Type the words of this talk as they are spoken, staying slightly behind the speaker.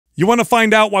You want to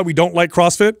find out why we don't like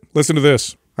CrossFit? Listen to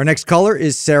this. Our next caller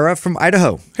is Sarah from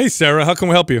Idaho. Hey, Sarah, how can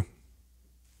we help you?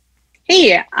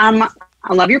 Hey, I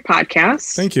love your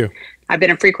podcast. Thank you. I've been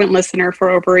a frequent listener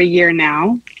for over a year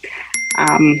now.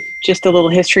 Just a little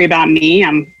history about me.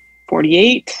 I'm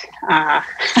 48.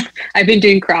 I've been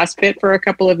doing CrossFit for a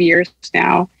couple of years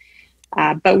now,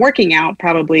 but working out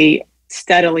probably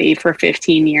steadily for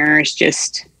 15 years.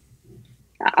 Just,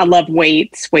 I love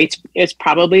weights. Weights is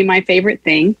probably my favorite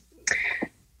thing.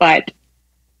 But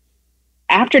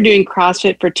after doing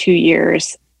CrossFit for 2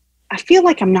 years, I feel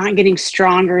like I'm not getting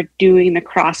stronger doing the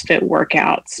CrossFit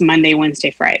workouts Monday,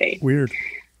 Wednesday, Friday. Weird.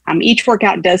 Each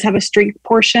workout does have a strength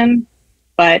portion,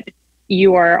 but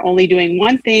you are only doing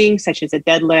one thing, such as a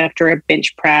deadlift or a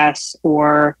bench press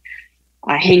or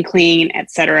a hang clean,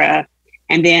 etc.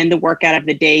 And then the workout of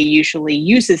the day usually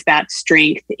uses that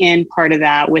strength in part of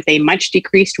that with a much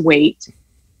decreased weight.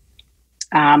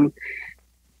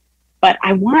 But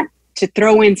I want to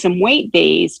throw in some weight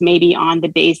days, maybe on the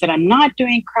days that I'm not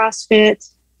doing CrossFit,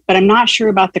 but I'm not sure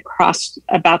about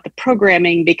the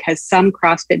programming, because some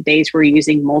CrossFit days we're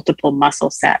using multiple muscle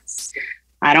sets.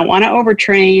 I don't want to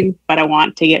overtrain, but I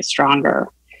want to get stronger.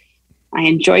 I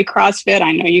enjoy CrossFit.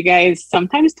 I know you guys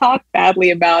sometimes talk badly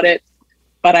about it,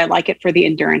 but I like it for the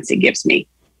endurance it gives me.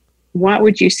 What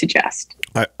would you suggest?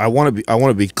 I want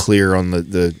to be clear on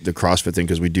the CrossFit thing,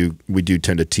 because we do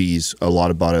tend to tease a lot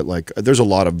about it. Like, there's a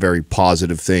lot of very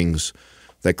positive things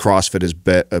that CrossFit has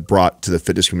brought to the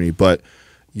fitness community, but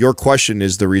your question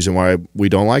is the reason why we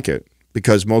don't like it,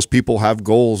 because most people have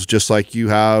goals just like you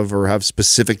have, or have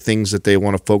specific things that they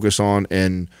want to focus on,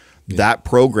 and that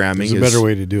programming is a better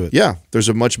way to do it. Yeah, there's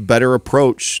a much better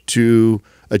approach to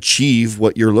achieve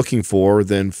what you're looking for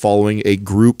than following a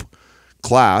group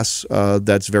class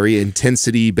that's very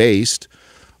intensity based.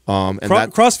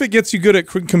 CrossFit gets you good at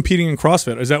competing in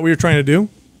CrossFit. Is that what you're trying to do?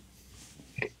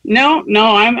 No,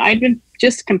 I've been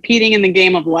just competing in the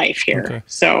game of life here.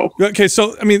 Okay.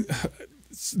 So I mean,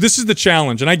 this is the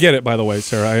challenge, and I get it, by the way,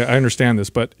 Sarah. I understand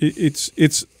this, but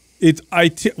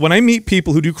when I meet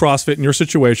people who do CrossFit in your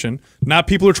situation, not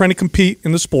people who are trying to compete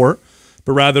in the sport,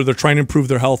 but rather they're trying to improve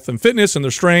their health and fitness and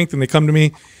their strength, and they come to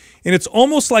me, and it's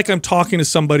almost like I'm talking to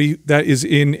somebody that is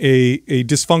in a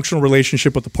dysfunctional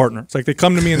relationship with a partner. It's like they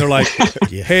come to me and they're like,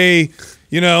 hey,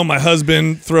 my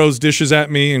husband throws dishes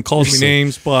at me and calls me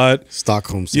names, but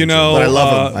Stockholm syndrome. But I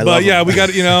love him. We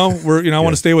got I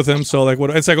want to stay with him. So like,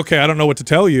 what? It's like, okay, I don't know what to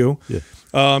tell you. Yeah.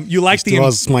 You like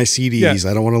my CDs. Yeah.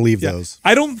 I don't want to leave those.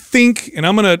 I don't think, and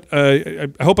I'm gonna. I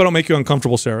hope I don't make you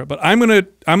uncomfortable, Sarah, but I'm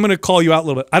gonna call you out a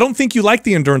little bit. I don't think you like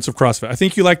the endurance of CrossFit. I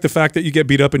think you like the fact that you get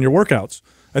beat up in your workouts.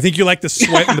 I think you like the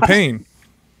sweat and the pain.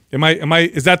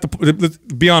 Is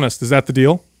that be honest, is that the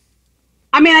deal?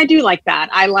 I mean, I do like that.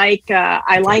 I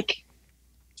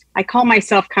call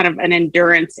myself kind of an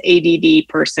endurance ADD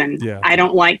person. Yeah. I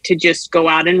don't like to just go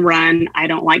out and run. I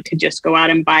don't like to just go out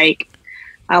and bike.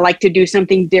 I like to do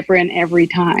something different every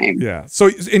time. Yeah.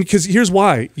 So, and because here's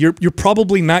why. You're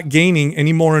probably not gaining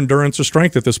any more endurance or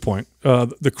strength at this point.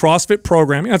 The CrossFit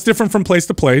programming, that's different from place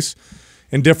to place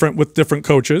and different with different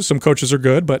coaches. Some coaches are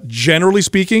good, but generally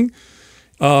speaking,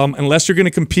 unless you're going to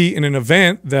compete in an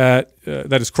event that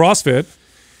is CrossFit,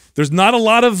 there's not a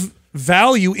lot of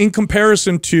value in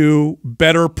comparison to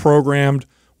better programmed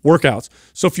workouts.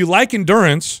 So if you like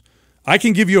endurance, I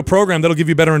can give you a program that'll give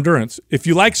you better endurance. If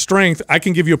you like strength, I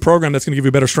can give you a program that's going to give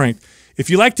you better strength. If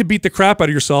you like to beat the crap out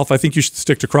of yourself, I think you should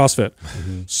stick to CrossFit.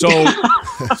 So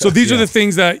these are the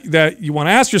things that you want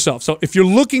to ask yourself. So if you're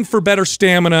looking for better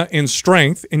stamina and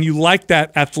strength, and you like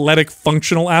that athletic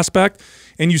functional aspect,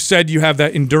 and you said you have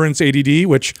that endurance ADD,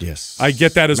 which I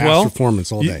get that as well. MAPS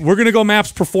Performance all day. We're going to go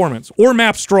MAPS Performance or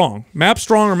MAPS Strong. MAPS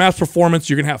Strong or MAPS Performance,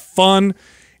 you're going to have fun.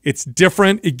 It's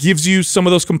different. It gives you some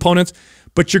of those components,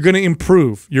 but you're going to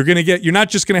improve. You're not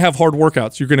just going to have hard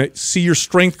workouts. You're going to see your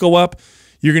strength go up.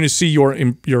 You're going to see your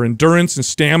endurance and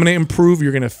stamina improve.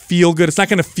 You're going to feel good. It's not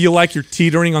going to feel like you're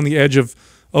teetering on the edge of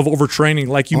overtraining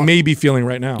like you may be feeling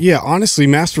right now. Yeah, honestly,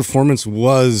 MAPS Performance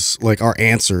was like our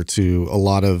answer to a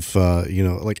lot of,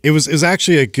 it was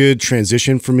actually a good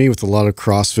transition for me with a lot of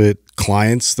CrossFit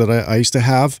clients that I used to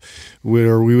have,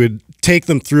 where we would take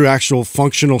them through actual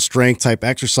functional strength type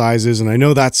exercises. And I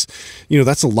know that's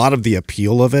a lot of the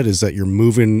appeal of it, is that you're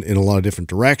moving in a lot of different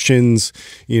directions.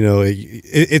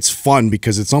 It's fun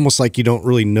because it's almost like you don't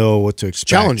really know what to expect.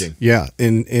 Challenging. Yeah.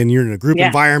 And you're in a group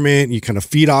environment, you kind of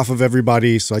feed off of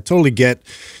everybody. So I totally get,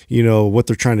 what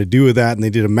they're trying to do with that. And they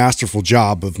did a masterful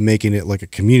job of making it like a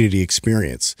community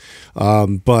experience.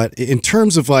 But in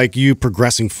terms of like you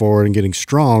progressing forward and getting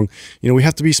strong, we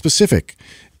have to be specific.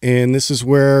 And this is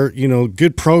where, you know,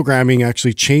 good programming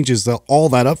actually changes all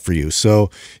that up for you.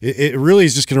 So it really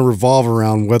is just going to revolve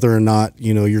around whether or not,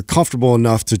 you know, you're comfortable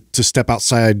enough to step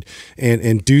outside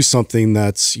and do something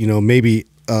that's, you know, maybe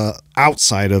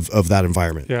outside of that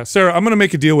environment. Yeah. Sarah, I'm going to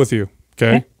make a deal with you.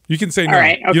 Okay. You can say no. All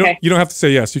right, okay. You don't have to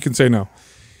say yes. You can say no.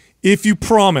 If you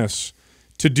promise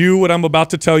to do what I'm about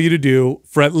to tell you to do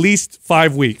for at least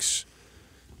 5 weeks,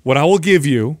 what I will give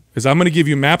you is I'm going to give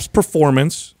you MAPS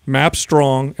Performance, MAPS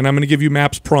Strong, and I'm going to give you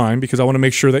MAPS Prime because I want to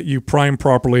make sure that you prime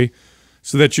properly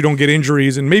so that you don't get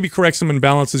injuries and maybe correct some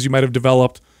imbalances you might have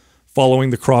developed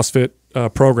following the CrossFit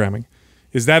programming.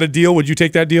 Is that a deal? Would you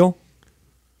take that deal?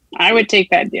 I would take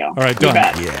that deal. All right, done.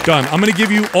 Done. I'm going to give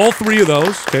you all 3 of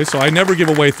those. Okay, so I never give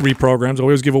away 3 programs. I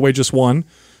always give away just 1.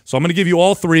 So I'm going to give you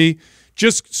all 3.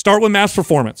 Just start with MAPS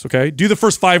Performance, okay? Do the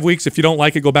first 5 weeks. If you don't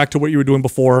like it, go back to what you were doing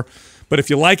before. But if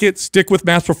you like it, stick with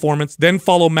MAPS Performance. Then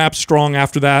follow MAPS Strong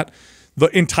after that. The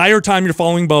entire time you're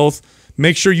following both,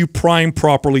 make sure you prime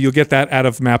properly. You'll get that out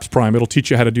of MAPS Prime. It'll teach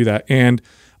you how to do that. And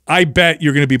I bet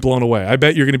you're going to be blown away. I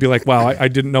bet you're going to be like, wow, I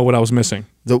didn't know what I was missing.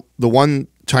 The one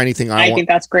tiny thing I think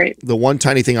that's great. The one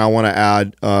tiny thing I want to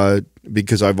add,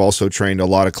 because I've also trained a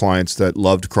lot of clients that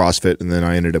loved CrossFit and then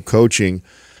I ended up coaching,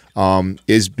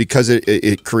 is because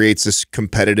it creates this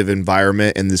competitive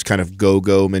environment and this kind of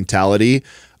go-go mentality.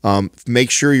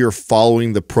 Make sure you're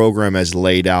following the program as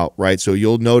laid out, right? So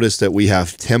you'll notice that we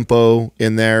have tempo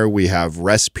in there. We have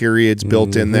rest periods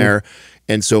built in there.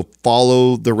 And so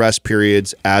follow the rest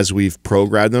periods as we've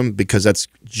programmed them because that's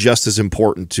just as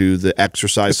important to the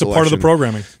exercise selection. It's a part of the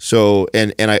programming. So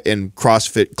and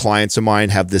CrossFit clients of mine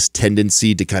have this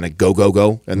tendency to kind of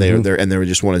go, and they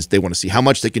just want to see how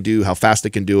much they can do, how fast they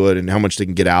can do it, and how much they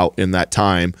can get out in that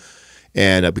time.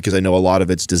 And because I know a lot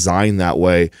of it's designed that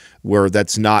way, where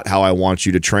that's not how I want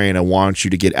you to train. I want you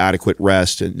to get adequate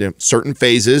rest. And certain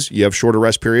phases, you have shorter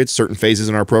rest periods. Certain phases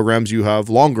in our programs, you have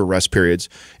longer rest periods.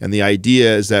 And the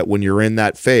idea is that when you're in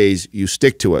that phase, you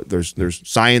stick to it. There's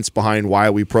science behind why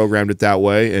we programmed it that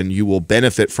way, and you will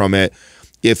benefit from it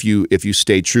if you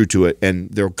stay true to it. And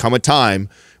there'll come a time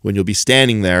when you'll be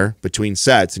standing there between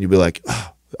sets, and you'll be like,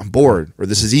 oh, I'm bored, or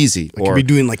this is easy. I could be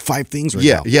doing like 5 things right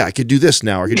now. Yeah, I could do this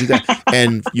now, or I could do that.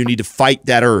 And you need to fight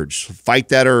that urge. Fight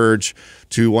that urge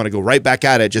to want to go right back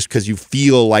at it just because you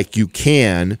feel like you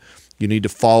can. You need to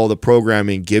follow the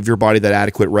programming, give your body that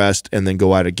adequate rest, and then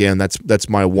go at it again. That's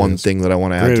my one thing that I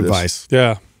want to add to this. Great advice.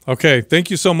 Yeah. Okay.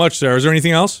 Thank you so much, Sarah. Is there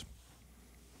anything else?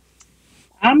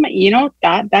 You know,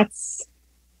 that's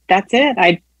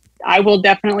it. I will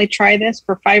definitely try this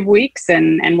for 5 weeks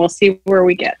and we'll see where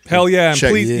we get. Hell yeah. And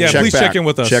please check in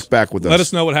with us. Check back with us. Let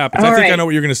us know what happens. All I think right. I know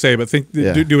what you're going to say, but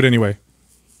do it anyway.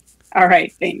 All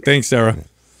right. Thanks. Thanks, Sarah.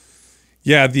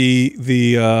 Yeah, the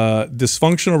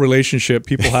dysfunctional relationship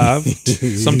people have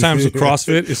sometimes with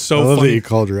CrossFit is so I love funny. that you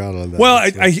called her out on that. Well,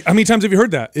 how many times have you heard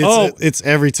that? It's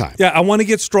every time. Yeah, I want to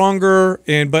get stronger,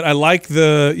 but I like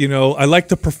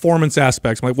the performance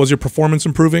aspects. I'm like, was your performance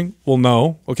improving? Well,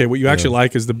 no. Okay, what you actually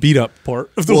like is the beat up part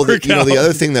of the workout. The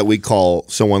other thing that we call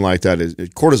someone like that is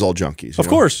cortisol junkies. Of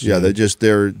course. Yeah, they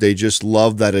just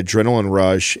love that adrenaline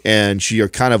rush, and she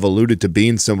kind of alluded to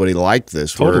being somebody like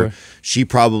this, where she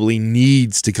probably needs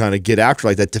to kind of get after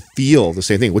like that to feel the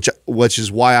same thing, which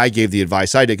is why I gave the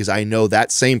advice I did, because I know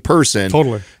that same person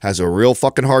has a real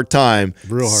fucking hard time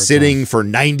sitting for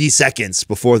 90 seconds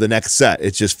before the next set.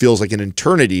 It just feels like an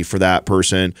eternity for that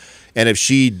person. And if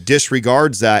she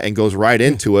disregards that and goes right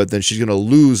into it, then she's going to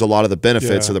lose a lot of the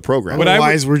benefits of the program.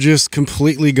 Otherwise, we're just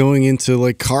completely going into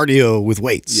like cardio with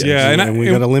weights. Yeah, and we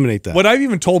got to eliminate that. What I've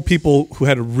even told people who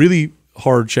had a really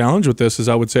hard challenge with this is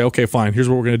I would say, okay, fine, here's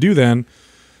what we're going to do then.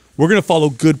 We're going to follow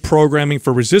good programming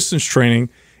for resistance training.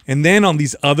 And then on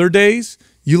these other days,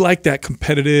 you like that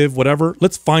competitive, whatever,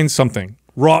 let's find something.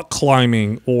 Rock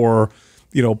climbing or,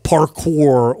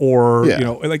 parkour or,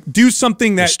 like do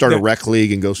something that. Start a rec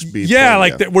league and go speed. Yeah,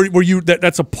 like that where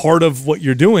that's a part of what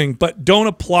you're doing. But don't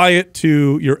apply it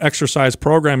to your exercise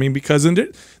programming because then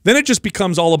it just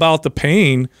becomes all about the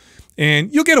pain.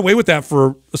 And you'll get away with that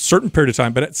for a certain period of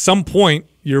time, but at some point,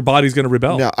 your body's going to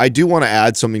rebel. Now, I do want to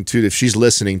add something too. If she's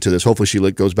listening to this, hopefully she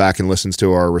goes back and listens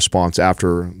to our response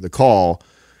after the call.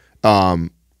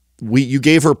 You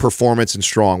gave her performance and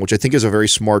strong, which I think is a very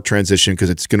smart transition because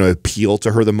it's going to appeal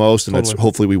to her the most, and that's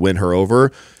hopefully we win her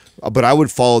over. But I would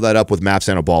follow that up with MAPS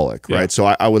anabolic, right? So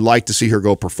I would like to see her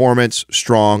go performance,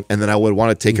 strong, and then I would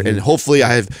want to take her. And hopefully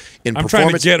I have in I'm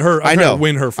performance. Trying to get her. I'm trying to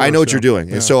win her first. I know what you're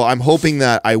doing. And so I'm hoping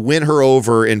that I win her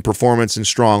over in performance and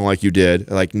strong like you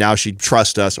did. Like now she'd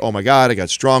trust us. Oh my God, I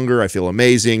got stronger. I feel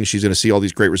amazing. She's going to see all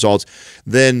these great results.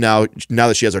 Then now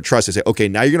that she has our trust, I say, okay,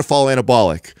 now you're going to follow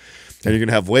anabolic. and you're going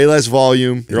to have way less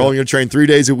volume. You're only going to train 3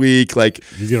 days a week. Like,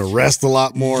 you're going to rest a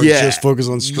lot more and just focus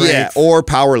on strength. Yeah, or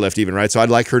power lift even, right? So I'd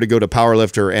like her to go to power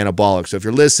lift or anabolic. So if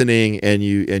you're listening and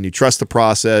you trust the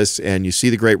process and you see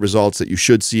the great results that you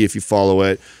should see if you follow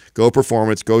it, go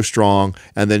performance, go strong,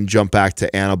 and then jump back to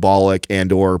anabolic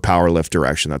and or power lift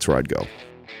direction. That's where I'd go.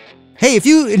 Hey, if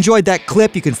you enjoyed that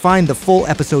clip, you can find the full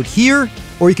episode here,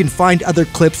 or you can find other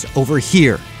clips over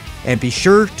here. And be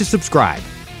sure to subscribe.